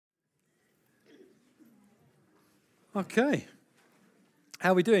Okay.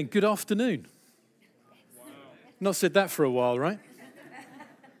 How are we doing? Good afternoon. Wow. Not said that for a while, right?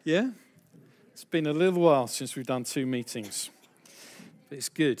 Yeah? It's been a little while since we've done 2 meetings. But it's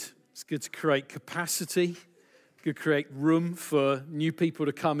good. It's good to create capacity, good to create room for new people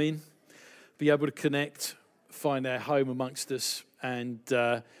to come in, be able to connect, find their home amongst us, and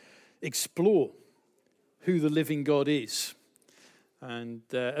explore who the living God is. And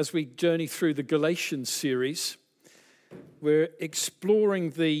as we journey through the Galatians series, we're exploring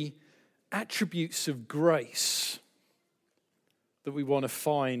the attributes of grace that we want to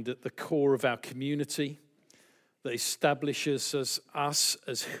find at the core of our community, that establishes us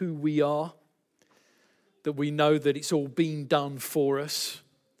as who we are, that we know that it's all been done for us,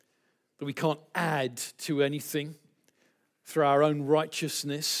 that we can't add to anything through our own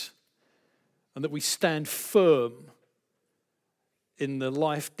righteousness, and that we stand firm in the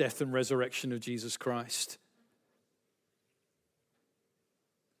life, death, and resurrection of Jesus Christ.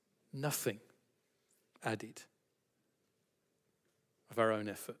 Nothing added of our own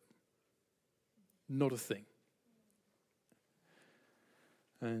effort. Not a thing.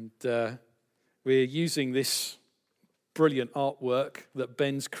 And we're using this brilliant artwork that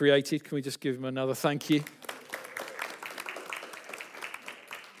Ben's created. Can we just give him another thank you?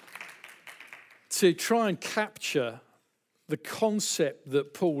 To try and capture the concept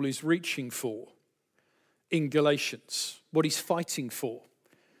that Paul is reaching for in Galatians, what he's fighting for.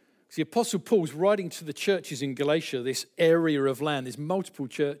 The Apostle Paul's writing to the churches in Galatia, this area of land. There's multiple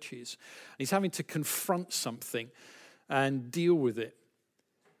churches. And he's having to confront something and deal with it.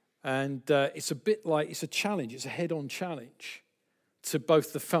 And it's a bit like, it's a challenge. It's a head-on challenge to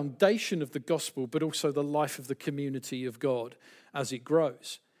both the foundation of the gospel, but also the life of the community of God as it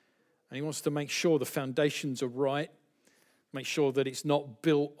grows. And he wants to make sure the foundations are right, make sure that it's not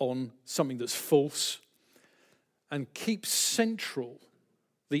built on something that's false, and keep central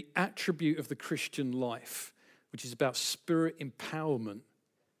the attribute of the Christian life, which is about spirit empowerment,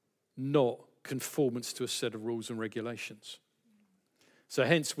 not conformance to a set of rules and regulations. So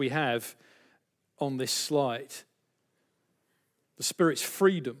hence we have on this slide the Spirit's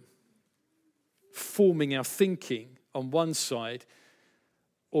freedom forming our thinking on one side,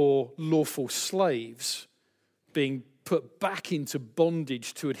 or lawful slaves being put back into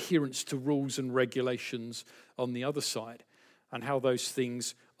bondage to adherence to rules and regulations on the other side, and how those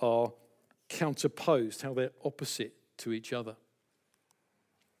things are counterposed, how they're opposite to each other.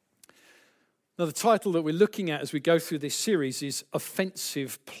 Now, the title that we're looking at as we go through this series is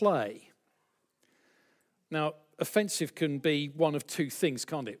Offensive Play. Now, offensive can be one of 2 things,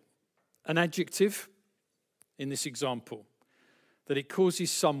 can't it? An adjective, in this example, that it causes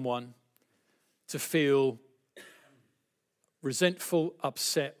someone to feel resentful,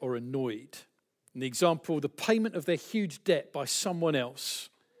 upset, or annoyed. In the example, the payment of their huge debt by someone else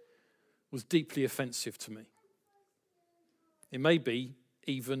was deeply offensive to me. It may be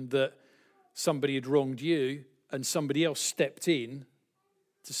even that somebody had wronged you and somebody else stepped in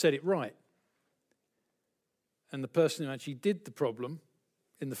to set it right. And the person who actually did the problem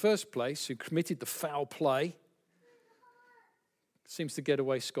in the first place, who committed the foul play, seems to get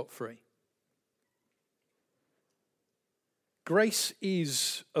away scot-free. Grace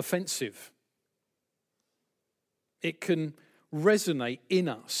is offensive. It can resonate in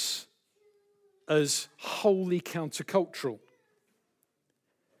us as wholly countercultural.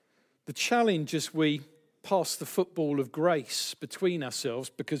 The challenge as we pass the football of grace between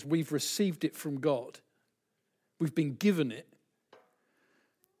ourselves, because we've received it from God, we've been given it.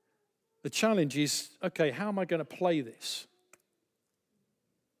 The challenge is, okay, how am I going to play this?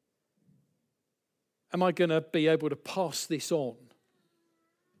 Am I going to be able to pass this on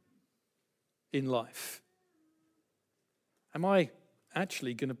in life? Am I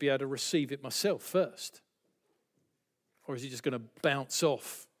actually going to be able to receive it myself first? Or is it just going to bounce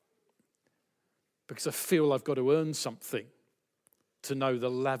off because I feel I've got to earn something to know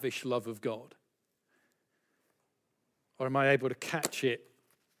the lavish love of God? Or am I able to catch it,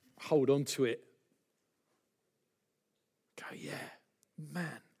 hold on to it, go, yeah,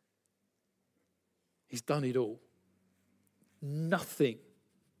 man, he's done it all. Nothing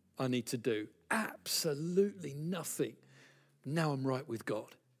I need to do, absolutely nothing. Now I'm right with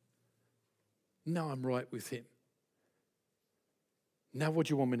God. Now I'm right with him. Now what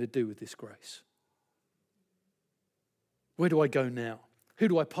do you want me to do with this grace? Where do I go now? Who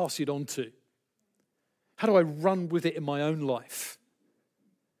do I pass it on to? How do I run with it in my own life?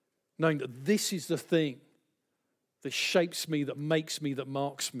 Knowing that this is the thing that shapes me, that makes me, that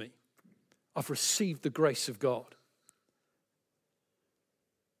marks me. I've received the grace of God.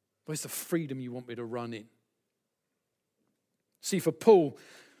 Where's the freedom you want me to run in? See, for Paul,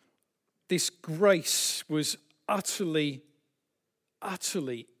 this grace was utterly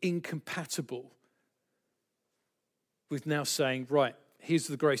incompatible with now saying, right, here's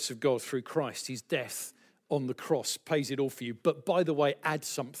the grace of God through Christ. His death on the cross pays it all for you. But by the way, add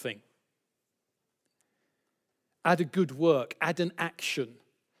something. Add a good work, add an action,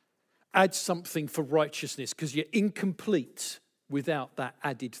 add something for righteousness, because you're incomplete without that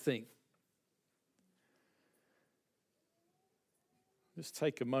added thing. Let's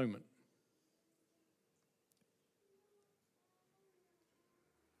take a moment.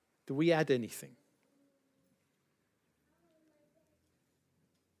 Do we add anything?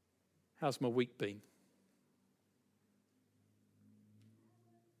 How's my week been?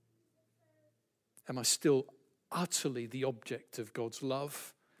 Am I still utterly the object of God's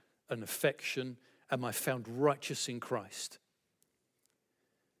love and affection? Am I found righteous in Christ?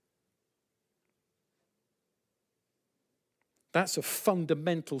 That's a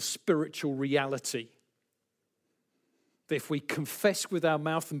fundamental spiritual reality. That if we confess with our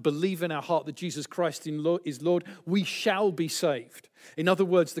mouth and believe in our heart that Jesus Christ is Lord, we shall be saved. In other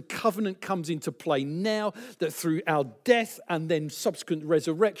words, the covenant comes into play now that through our death and then subsequent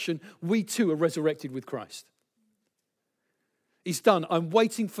resurrection, we too are resurrected with Christ. It's done. I'm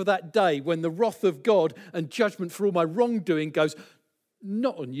waiting for that day when the wrath of God and judgment for all my wrongdoing goes,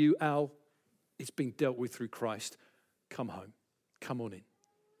 not on you, Al. It's been dealt with through Christ. Come home. Come on in.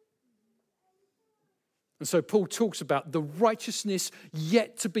 And so Paul talks about the righteousness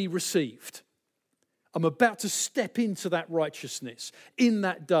yet to be received. I'm about to step into that righteousness in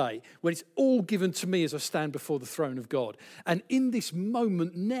that day when it's all given to me as I stand before the throne of God. And in this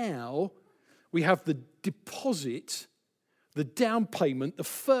moment now, we have the deposit, the down payment, the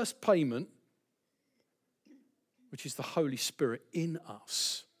first payment, which is the Holy Spirit in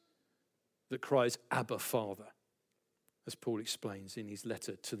us that cries, Abba, Father, as Paul explains in his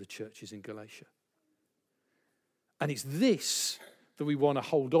letter to the churches in Galatia. And it's this that we want to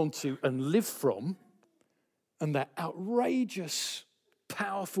hold on to and live from, and that outrageous,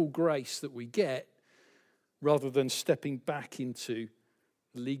 powerful grace that we get, rather than stepping back into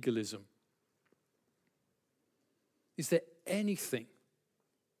legalism. Is there anything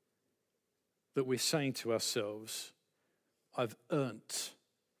that we're saying to ourselves, I've earned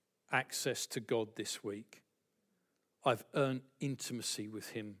access to God this week? I've earned intimacy with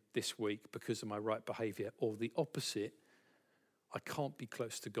him this week because of my right behavior. Or the opposite, I can't be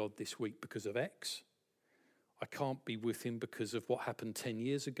close to God this week because of X. I can't be with him because of what happened 10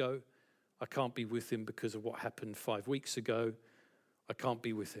 years ago. I can't be with him because of what happened 5 weeks ago. I can't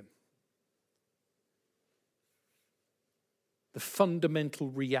be with him. The fundamental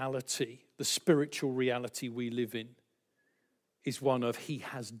reality, the spiritual reality we live in, is one of he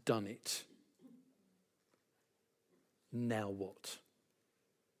has done it. Now what?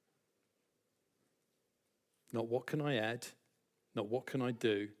 Not what can I add, not what can I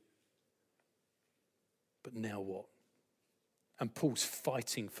do, but now what? And Paul's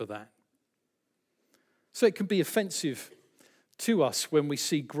fighting for that. So it can be offensive to us when we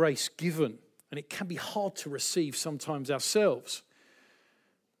see grace given, and it can be hard to receive sometimes ourselves.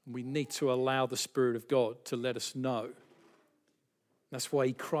 We need to allow the Spirit of God to let us know. That's why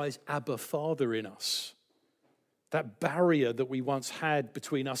he cries, Abba, Father, in us. That barrier that we once had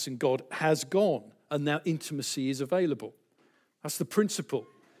between us and God has gone, and now intimacy is available. That's the principle.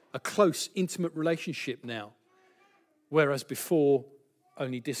 A close, intimate relationship now, whereas before,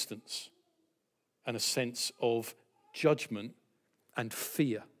 only distance and a sense of judgment and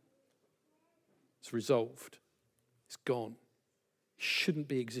fear. It's resolved. It's gone. It shouldn't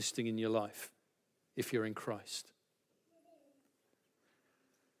be existing in your life if you're in Christ.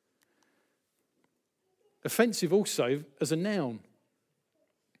 Offensive also as a noun.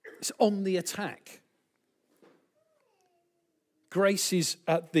 It's on the attack. Grace is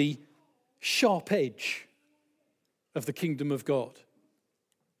at the sharp edge of the kingdom of God.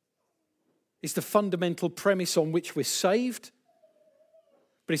 It's the fundamental premise on which we're saved,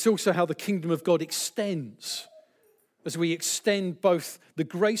 but it's also how the kingdom of God extends as we extend both the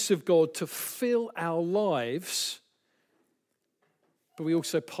grace of God to fill our lives, but we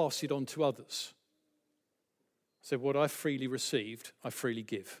also pass it on to others. So what I freely received, I freely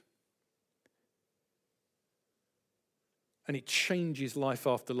give. And it changes life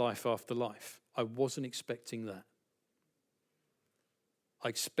after life after life. I wasn't expecting that. I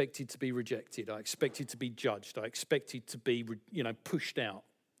expected to be rejected. I expected to be judged. I expected to be, pushed out.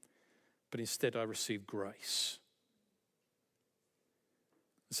 But instead I received grace.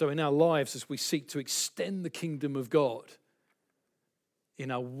 So in our lives, as we seek to extend the kingdom of God,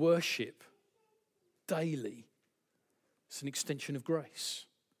 in our worship daily, It's an extension of grace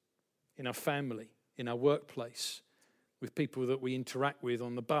in our family, in our workplace, with people that we interact with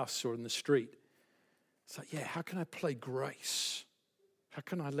on the bus or in the street. It's like, yeah, how can I play grace? How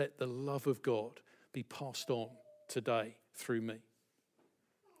can I let the love of God be passed on today through me?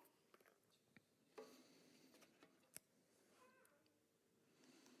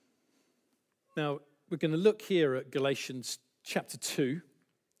 Now, we're going to look here at Galatians chapter 2,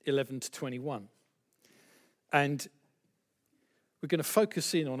 11 to 21. And we're going to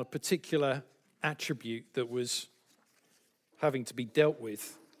focus in on a particular attribute that was having to be dealt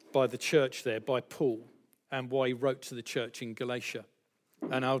with by the church there, by Paul, and why he wrote to the church in Galatia.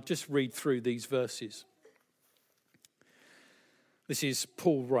 And I'll just read through these verses. This is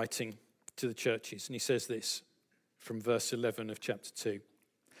Paul writing to the churches, and he says this from verse 11 of chapter 2.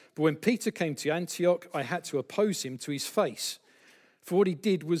 But when Peter came to Antioch, I had to oppose him to his face, for what he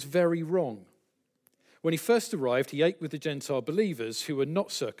did was very wrong. When he first arrived, he ate with the Gentile believers who were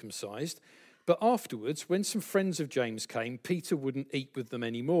not circumcised, but afterwards, when some friends of James came, Peter wouldn't eat with them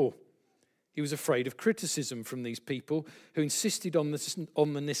anymore. He was afraid of criticism from these people who insisted on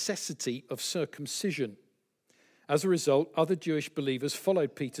the necessity of circumcision. As a result, other Jewish believers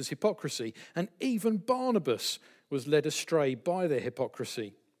followed Peter's hypocrisy, and even Barnabas was led astray by their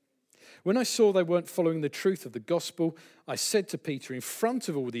hypocrisy. When I saw they weren't following the truth of the gospel, I said to Peter in front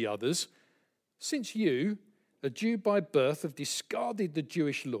of all the others, since you, a Jew by birth, have discarded the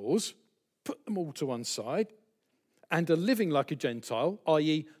Jewish laws, put them all to one side, and are living like a Gentile,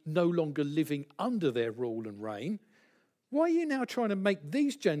 i.e. no longer living under their rule and reign, why are you now trying to make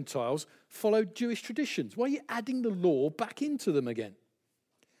these Gentiles follow Jewish traditions? Why are you adding the law back into them again?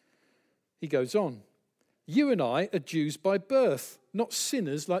 He goes on, you and I are Jews by birth, not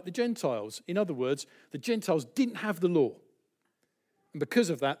sinners like the Gentiles. In other words, the Gentiles didn't have the law. And because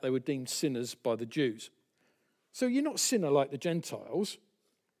of that, they were deemed sinners by the Jews. So you're not sinner like the Gentiles,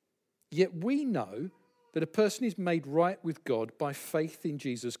 yet we know that a person is made right with God by faith in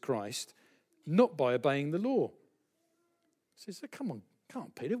Jesus Christ, not by obeying the law. He says, come on,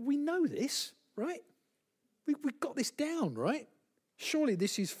 Peter, we know this, right? We've got this down, right? Surely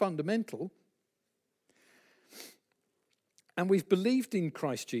this is fundamental. And we've believed in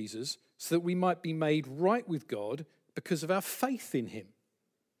Christ Jesus so that we might be made right with God because of our faith in him,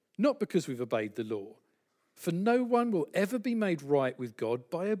 not because we've obeyed the law. For no one will ever be made right with God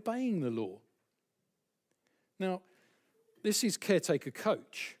by obeying the law. Now, this is caretaker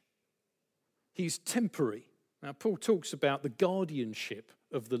coach. He's temporary. Now, Paul talks about the guardianship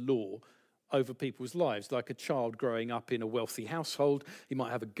of the law over people's lives. Like a child growing up in a wealthy household, he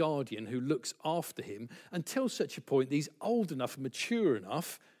might have a guardian who looks after him until such a point that he's old enough and mature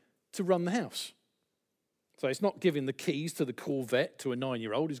enough to run the house. So it's not giving the keys to the Corvette to a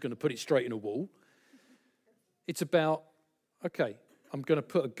 9-year-old who's going to put it straight in a wall. It's about, okay, I'm going to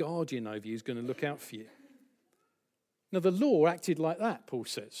put a guardian over you who's going to look out for you. Now, the law acted like that, Paul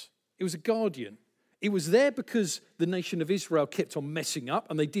says. It was a guardian. It was there because the nation of Israel kept on messing up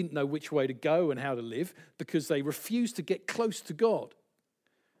and they didn't know which way to go and how to live because they refused to get close to God.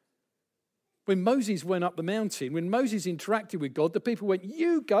 When Moses went up the mountain, when Moses interacted with God, the people went,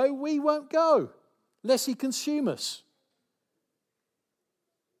 you go, we won't go, lest he consume us.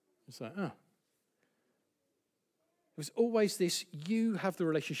 It's like, oh. It was always this, you have the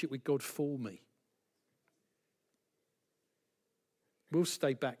relationship with God for me. We'll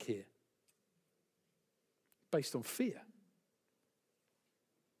stay back here. Based on fear.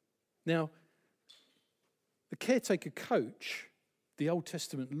 Now, the caretaker coach, the Old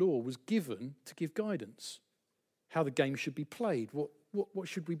Testament law was given to give guidance. How the game should be played. What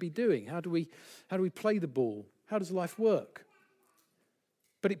should we be doing? How do we play the ball? How does life work?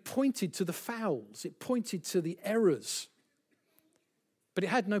 But it pointed to the fouls. It pointed to the errors. But it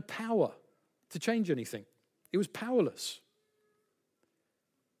had no power to change anything. It was powerless.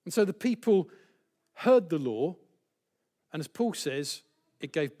 And so the people heard the law, and as Paul says,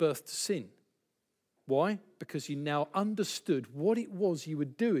 it gave birth to sin. Why? Because you now understood what it was you were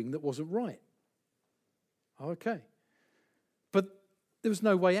doing that wasn't right. Okay. But there was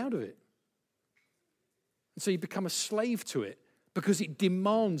no way out of it. And so you become a slave to it because it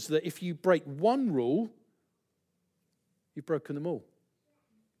demands that if you break one rule, you've broken them all.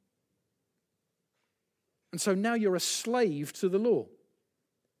 And so now you're a slave to the law.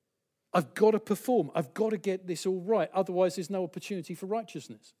 I've got to perform. I've got to get this all right. Otherwise, there's no opportunity for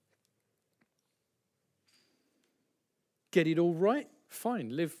righteousness. Get it all right?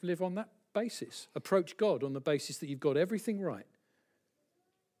 Fine. Live on that basis. Approach God on the basis that you've got everything right.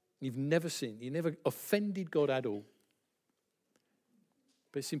 You've never sinned. You never offended God at all.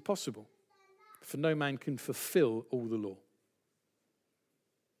 But it's impossible. for no man can fulfill all the law.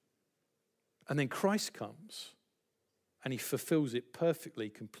 And then Christ comes and he fulfills it perfectly,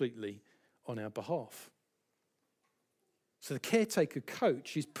 completely on our behalf. So the caretaker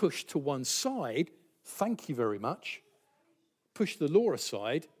coach is pushed to one side. Thank you very much. Push the law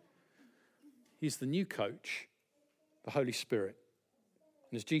aside. He's the new coach, the Holy Spirit.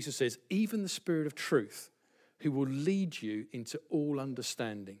 And as Jesus says, even the Spirit of truth, who will lead you into all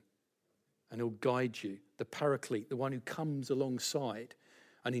understanding. And he'll guide you, the Paraclete, the one who comes alongside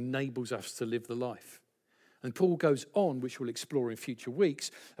and enables us to live the life. And Paul goes on, which we'll explore in future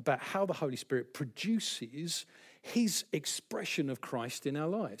weeks, about how the Holy Spirit produces his expression of Christ in our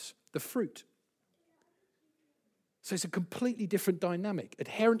lives, the fruit. So it's a completely different dynamic.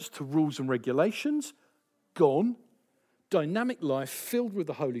 Adherence to rules and regulations, gone. Dynamic life filled with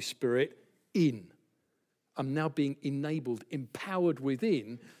the Holy Spirit, in. I'm now being enabled, empowered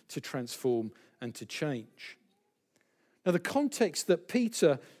within to transform and to change. Now, the context that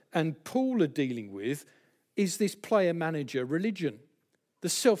Peter and Paul are dealing with is this player-manager religion, the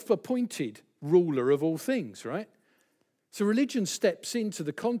self-appointed ruler of all things, right? So religion steps into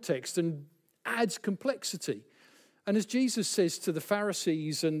the context and adds complexity. And as Jesus says to the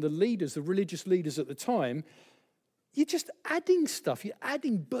Pharisees and the leaders, the religious leaders at the time, you're just adding stuff, you're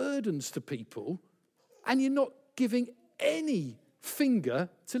adding burdens to people, and you're not giving any finger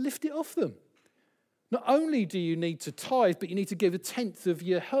to lift it off them. Not only do you need to tithe, but you need to give 1/10 of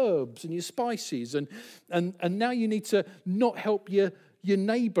your herbs and your spices. And now you need to not help your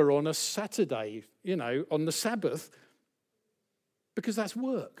neighbour on a Saturday, on the Sabbath, because that's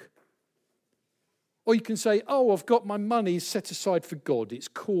work. Or you can say, I've got my money set aside for God. It's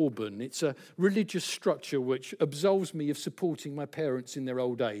Corban. It's a religious structure which absolves me of supporting my parents in their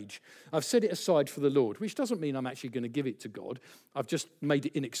old age. I've set it aside for the Lord, which doesn't mean I'm actually going to give it to God. I've just made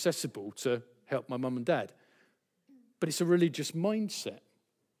it inaccessible to help my mum and dad. But it's a religious mindset.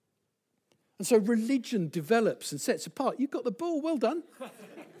 And so religion develops and sets apart. You've got the ball, well done.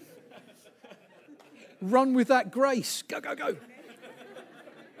 Run with that grace. Go, go, go.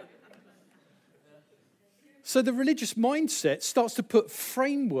 So the religious mindset starts to put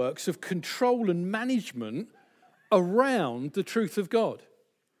frameworks of control and management around the truth of God.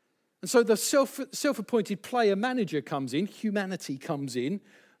 And so the self-appointed player manager comes in, humanity comes in,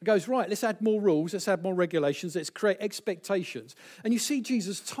 and goes, right, let's add more rules, let's add more regulations, let's create expectations. And you see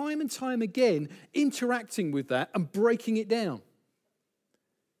Jesus time and time again interacting with that and breaking it down.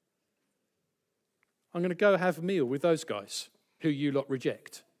 I'm going to go have a meal with those guys who you lot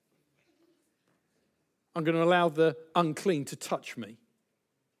reject. I'm going to allow the unclean to touch me.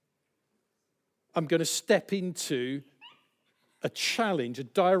 I'm going to step into a challenge, a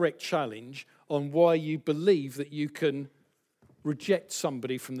direct challenge on why you believe that you can reject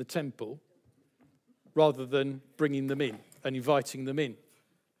somebody from the temple rather than bringing them in and inviting them in.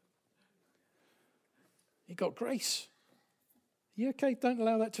 You got grace. You okay? Don't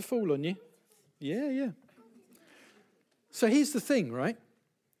allow that to fall on you. Yeah. So here's the thing, right?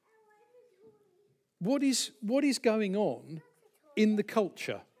 What is going on in the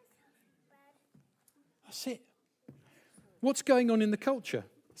culture? That's it. What's going on in the culture?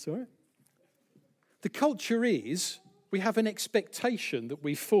 That's all right. The culture is, we have an expectation that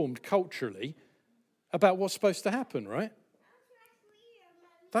we've formed culturally about what's supposed to happen, right?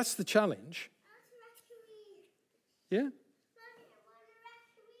 That's the challenge. Yeah?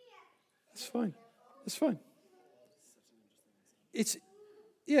 That's fine. That's fine. As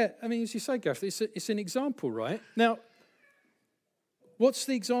you say, Gareth, it's an example, right? Now, what's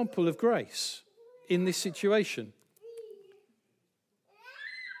the example of grace in this situation?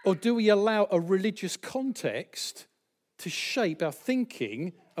 Or do we allow a religious context to shape our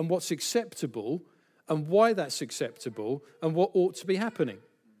thinking and what's acceptable and why that's acceptable and what ought to be happening?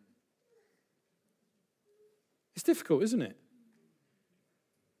 It's difficult, isn't it?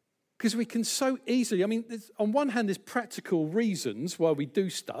 Because we can so easily, on one hand, there's practical reasons why we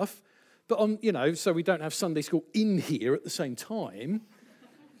do stuff, but so we don't have Sunday school in here at the same time.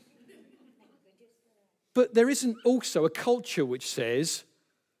 But there isn't also a culture which says,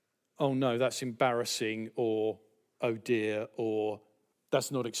 oh no, that's embarrassing, or oh dear, or that's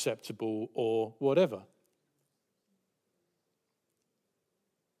not acceptable, or whatever.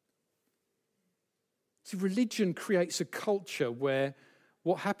 See, religion creates a culture where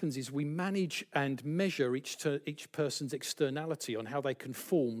what happens is we manage and measure each person's externality on how they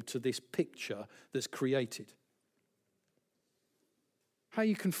conform to this picture that's created. How are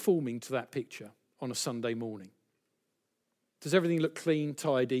you conforming to that picture on a Sunday morning? Does everything look clean,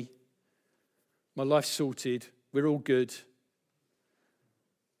 tidy? My life's sorted. We're all good.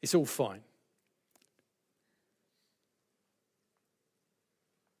 It's all fine.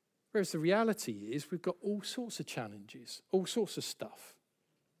 Whereas the reality is we've got all sorts of challenges, all sorts of stuff.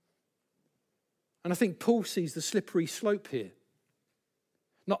 And I think Paul sees the slippery slope here.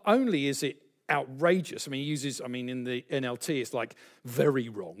 Not only is it outrageous, he uses, in the NLT, it's like very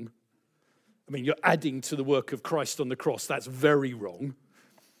wrong. You're adding to the work of Christ on the cross. That's very wrong.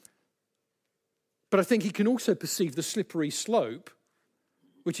 But I think he can also perceive the slippery slope,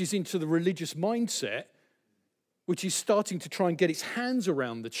 which is into the religious mindset, which is starting to try and get its hands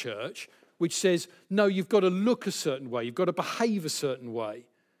around the church, which says, no, you've got to look a certain way, you've got to behave a certain way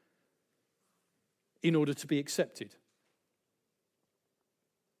in order to be accepted.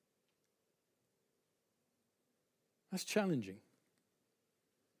 That's challenging.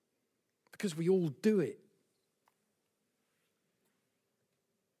 Because we all do it.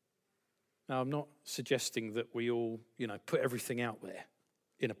 Now, I'm not suggesting that we all, put everything out there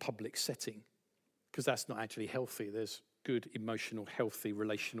in a public setting, because that's not actually healthy. There's good, emotional, healthy,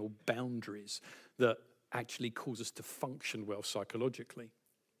 relational boundaries that actually cause us to function well psychologically.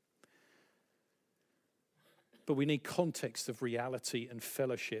 But we need context of reality and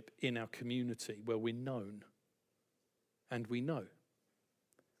fellowship in our community where we're known and we know.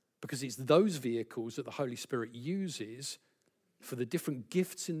 Because it's those vehicles that the Holy Spirit uses for the different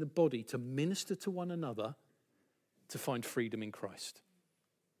gifts in the body to minister to one another to find freedom in Christ.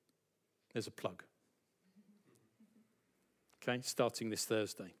 There's a plug. Okay, starting this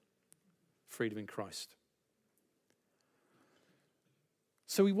Thursday. Freedom in Christ.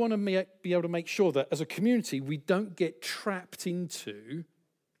 So we want to be able to make sure that as a community, we don't get trapped into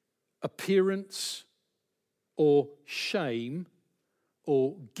appearance or shame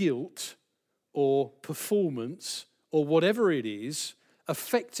or guilt or performance or whatever it is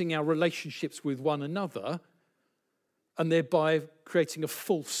affecting our relationships with one another and thereby creating a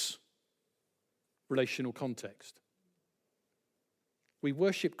false relational context. We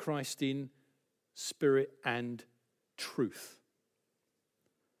worship Christ in spirit and truth.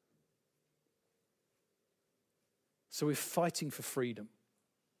 So we're fighting for freedom.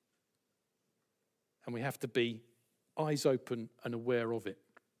 And we have to be eyes open and aware of it.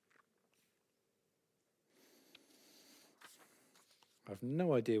 I have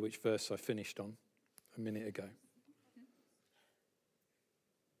no idea which verse I finished on a minute ago.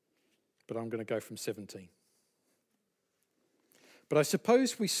 But I'm going to go from 17. But I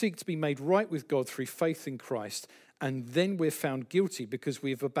suppose we seek to be made right with God through faith in Christ, and then we're found guilty because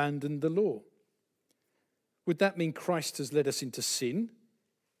we have abandoned the law. Would that mean Christ has led us into sin?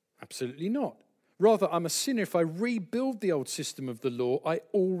 Absolutely not. Rather, I'm a sinner if I rebuild the old system of the law I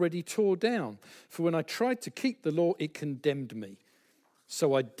already tore down. For when I tried to keep the law, it condemned me.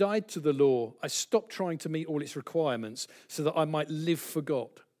 So I died to the law. I stopped trying to meet all its requirements so that I might live for God.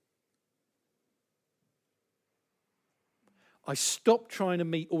 I stopped trying to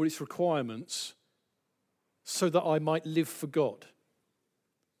meet all its requirements so that I might live for God.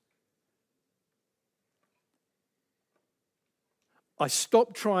 I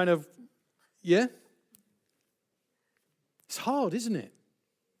stopped trying to, yeah? It's hard, isn't it?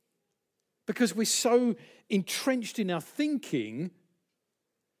 Because we're so entrenched in our thinking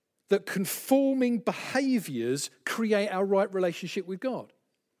that conforming behaviors create our right relationship with God.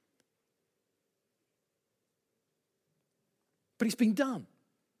 But it's been done.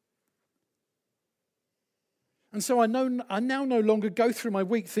 And so I now no longer go through my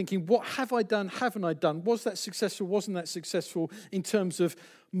week thinking, what have I done, haven't I done? Was that successful, wasn't that successful in terms of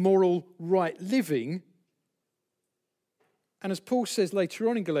moral right living? And as Paul says later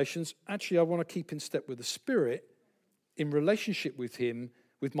on in Galatians, actually I want to keep in step with the Spirit, in relationship with him,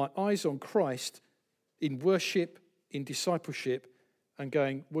 with my eyes on Christ, in worship, in discipleship, and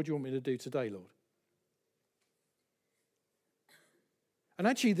going, what do you want me to do today, Lord? And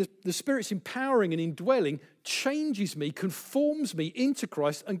actually, the Spirit's empowering and indwelling changes me, conforms me into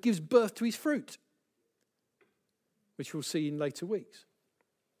Christ, and gives birth to his fruit, which we'll see in later weeks.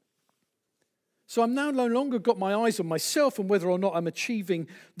 So I'm now no longer got my eyes on myself and whether or not I'm achieving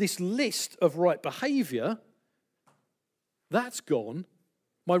this list of right behavior. That's gone.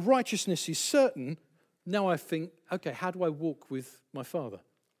 My righteousness is certain. Now I think, okay, how do I walk with my Father?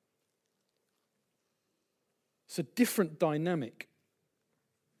 It's a different dynamic.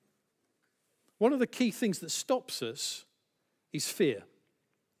 One of the key things that stops us is fear.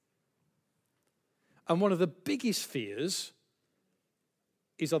 And one of the biggest fears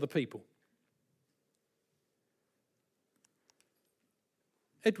is other people.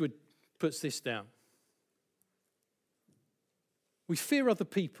 Edward puts this down. We fear other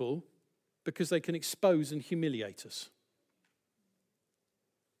people because they can expose and humiliate us.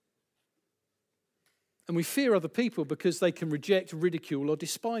 And we fear other people because they can reject, ridicule, or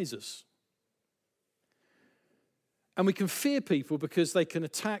despise us. And we can fear people because they can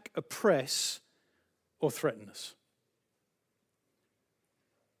attack, oppress, or threaten us.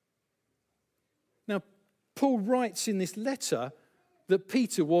 Now, Paul writes in this letter that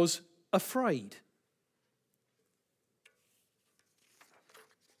Peter was afraid.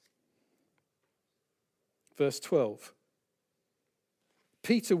 Verse 12.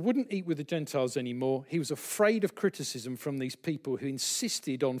 Peter wouldn't eat with the Gentiles anymore. He was afraid of criticism from these people who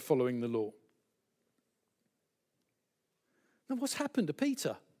insisted on following the law. Now, what's happened to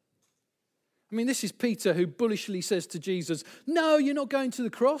Peter? I mean, this is Peter who bullishly says to Jesus, "No, you're not going to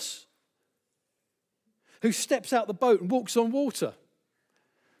the cross." Who steps out the boat and walks on water.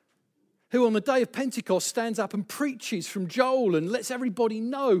 Who on the day of Pentecost stands up and preaches from Joel and lets everybody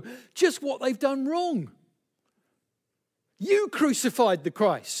know just what they've done wrong. You crucified the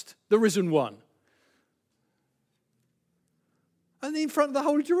Christ, the risen one. And in front of the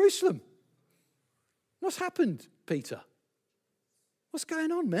whole of Jerusalem. What's happened, Peter? What's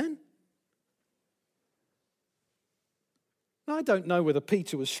going on, man? I don't know whether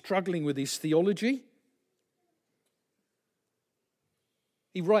Peter was struggling with his theology.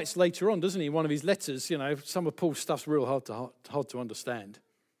 He writes later on, doesn't he, in one of his letters, some of Paul's stuff's real hard to understand.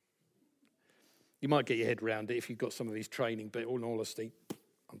 You might get your head around it if you've got some of his training, but in all honesty,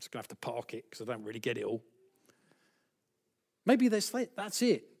 I'm just going to have to park it because I don't really get it all. Maybe that's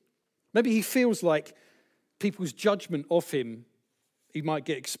it. Maybe he feels like people's judgment of him, he might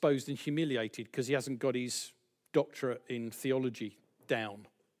get exposed and humiliated because he hasn't got his doctorate in theology down.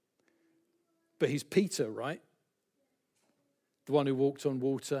 But he's Peter, right? The one who walked on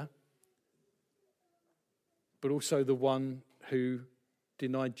water, but also the one who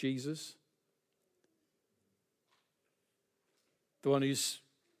denied Jesus. The one who's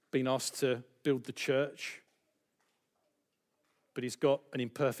been asked to build the church, but he's got an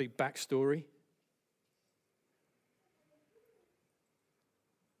imperfect backstory.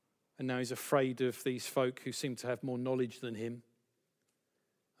 And now he's afraid of these folk who seem to have more knowledge than him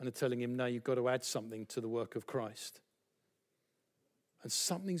and are telling him, no, you've got to add something to the work of Christ. And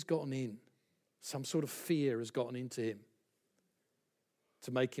something's gotten in. Some sort of fear has gotten into him to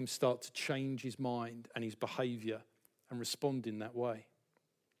make him start to change his mind and his behavior and respond in that way.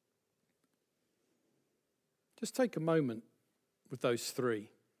 Just take a moment with those three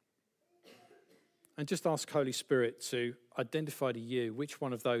and just ask Holy Spirit to identify to you which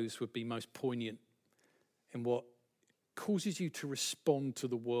one of those would be most poignant in what causes you to respond to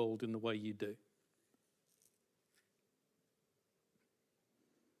the world in the way you do.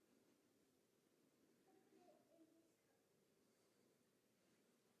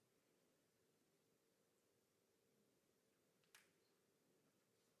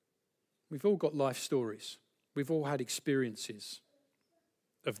 We've all got life stories. We've all had experiences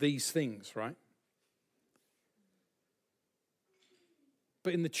of these things, right?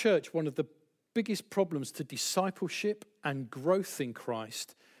 But in the church, one of the biggest problems to discipleship and growth in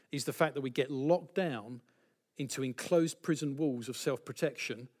Christ is the fact that we get locked down into enclosed prison walls of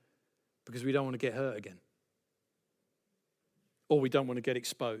self-protection because we don't want to get hurt again. Or we don't want to get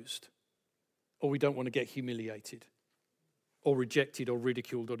exposed. Or we don't want to get humiliated. Or rejected or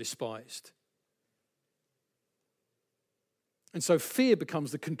ridiculed or despised. And so fear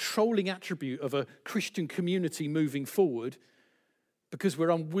becomes the controlling attribute of a Christian community moving forward because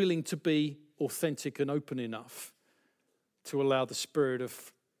we're unwilling to be authentic and open enough to allow the spirit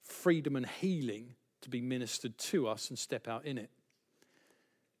of freedom and healing to be ministered to us and step out in it.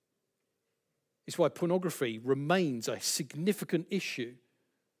 It's why pornography remains a significant issue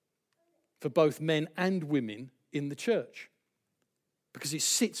for both men and women in the church. Because it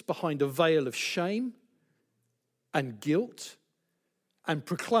sits behind a veil of shame and guilt and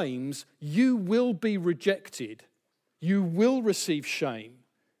proclaims you will be rejected, you will receive shame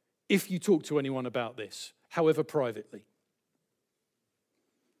if you talk to anyone about this, however privately.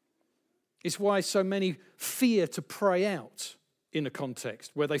 It's why so many fear to pray out in a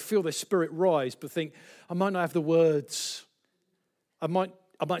context where they feel their spirit rise but think, I might not have the words, I might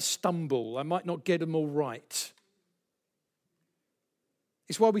stumble, I might not get them all right.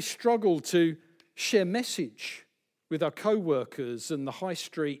 It's why we struggle to share message with our co-workers in the high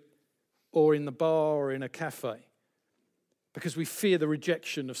street or in the bar or in a cafe because we fear the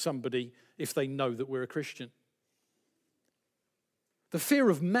rejection of somebody if they know that we're a Christian. The fear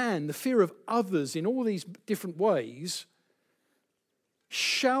of man, the fear of others in all these different ways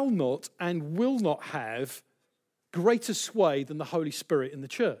shall not and will not have greater sway than the Holy Spirit in the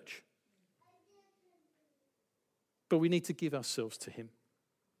church. But we need to give ourselves to him.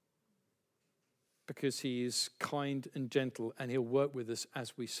 because he is kind and gentle, and he'll work with us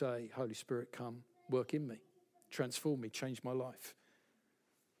as we say, Holy Spirit, come, work in me, transform me, change my life.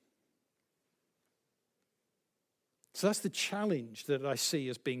 So that's the challenge that I see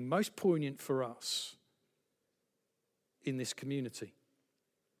as being most poignant for us in this community.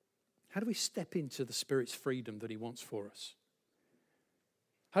 How do we step into the Spirit's freedom that he wants for us?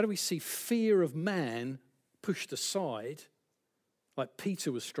 How do we see fear of man pushed aside, like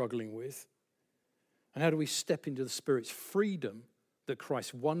Peter was struggling with? And how do we step into the Spirit's freedom that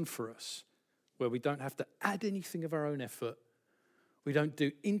Christ won for us, where we don't have to add anything of our own effort? We don't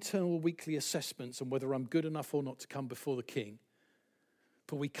do internal weekly assessments on whether I'm good enough or not to come before the King.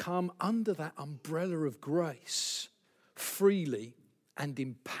 But we come under that umbrella of grace, freely and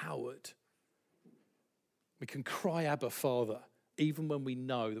empowered. We can cry, Abba, Father, even when we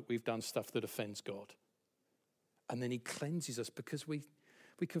know that we've done stuff that offends God. And then he cleanses us because we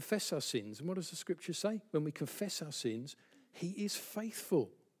confess our sins. And what does the scripture say? When we confess our sins, he is faithful.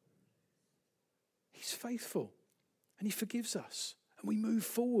 He's faithful. And he forgives us. And we move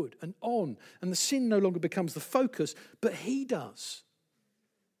forward and on. And the sin no longer becomes the focus, but he does.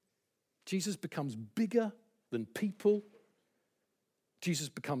 Jesus becomes bigger than people. Jesus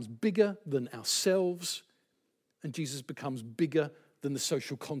becomes bigger than ourselves. And Jesus becomes bigger than the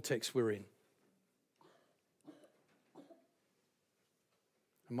social context we're in.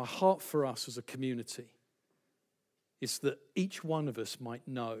 And my heart for us as a community is that each one of us might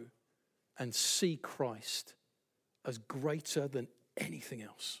know and see Christ as greater than anything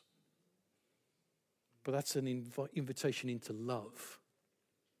else. But that's an invitation into love,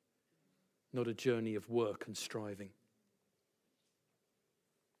 not a journey of work and striving.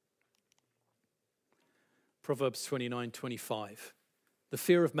 Proverbs 29:25. The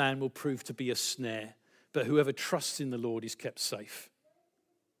fear of man will prove to be a snare, but whoever trusts in the Lord is kept safe.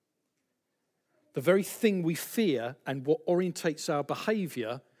 The very thing we fear and what orientates our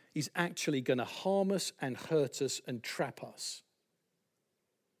behavior is actually going to harm us and hurt us and trap us.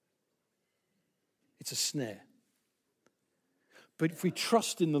 It's a snare. But if we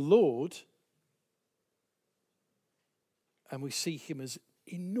trust in the Lord and we see him as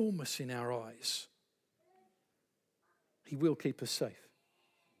enormous in our eyes, he will keep us safe.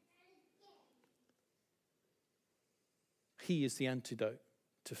 He is the antidote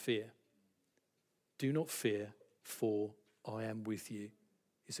to fear. Do not fear, for I am with you,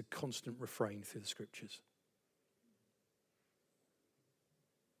 is a constant refrain through the scriptures.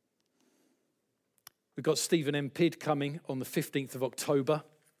 We've got Stephen M. Pidd coming on the 15th of October.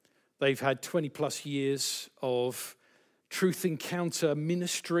 They've had 20 plus years of truth encounter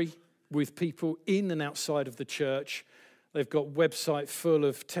ministry with people in and outside of the church. They've got a website full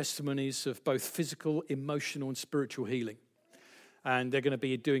of testimonies of both physical, emotional, and spiritual healing. And they're going to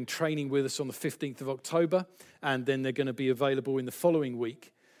be doing training with us on the 15th of October. And then they're going to be available in the following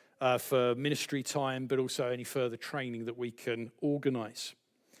week for ministry time, but also any further training that we can organise.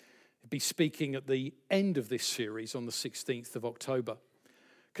 He'll be speaking at the end of this series on the 16th of October.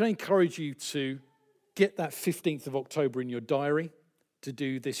 Can I encourage you to get that 15th of October in your diary to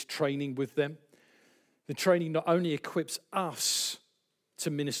do this training with them? The training not only equips us to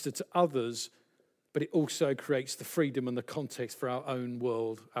minister to others, but it also creates the freedom and the context for our own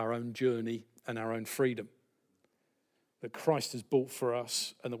world, our own journey, and our own freedom that Christ has bought for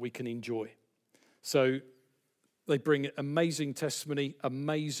us and that we can enjoy. So they bring amazing testimony,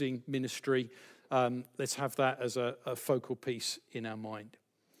 amazing ministry. Let's have that as a focal piece in our mind.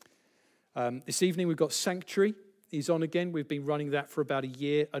 This evening we've got Sanctuary. He's on again. We've been running that for about a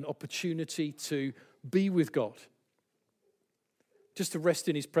year, an opportunity to be with God. Just to rest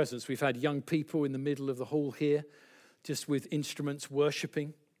in his presence. We've had young people in the middle of the hall here, just with instruments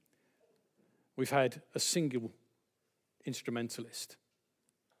worshiping. We've had a single instrumentalist,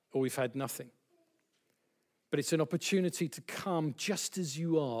 or we've had nothing. But it's an opportunity to come just as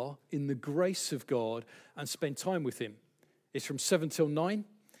you are in the grace of God and spend time with him. It's from 7 till 9,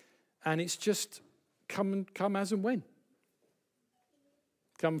 and it's just come as and when.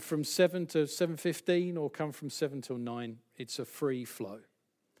 Come from 7 to 7:15 or come from 7 till 9. It's a free flow.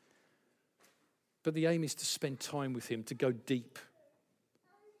 But the aim is to spend time with him, to go deep,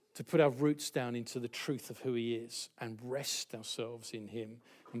 to put our roots down into the truth of who he is and rest ourselves in him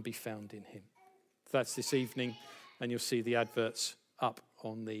and be found in him. That's this evening, and you'll see the adverts up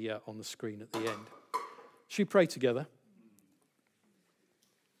on the screen at the end. Should we pray together?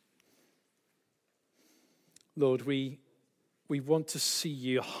 Lord, we want to see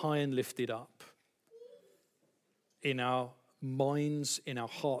you high and lifted up in our minds, in our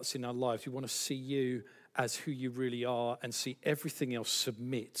hearts, in our lives. We want to see you as who you really are and see everything else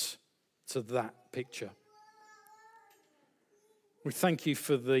submit to that picture. We thank you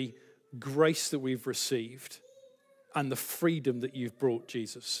for the grace that we've received and the freedom that you've brought,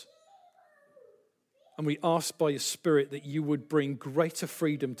 Jesus. And we ask by your Spirit that you would bring greater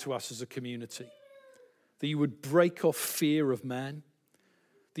freedom to us as a community, that you would break off fear of man,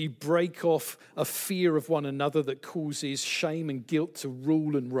 that you break off a fear of one another that causes shame and guilt to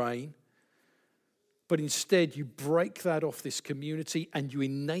rule and reign. But instead, you break that off this community and you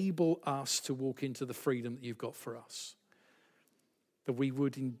enable us to walk into the freedom that you've got for us, that we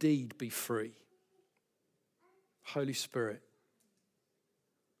would indeed be free. Holy Spirit,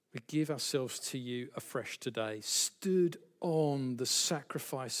 we give ourselves to you afresh today, stood on the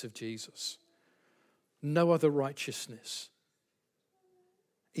sacrifice of Jesus. No other righteousness.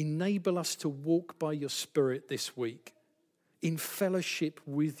 Enable us to walk by your Spirit this week in fellowship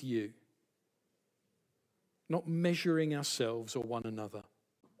with you, not measuring ourselves or one another,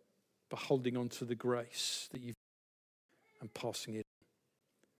 but holding on to the grace that you've and passing it.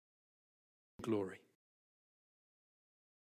 Glory.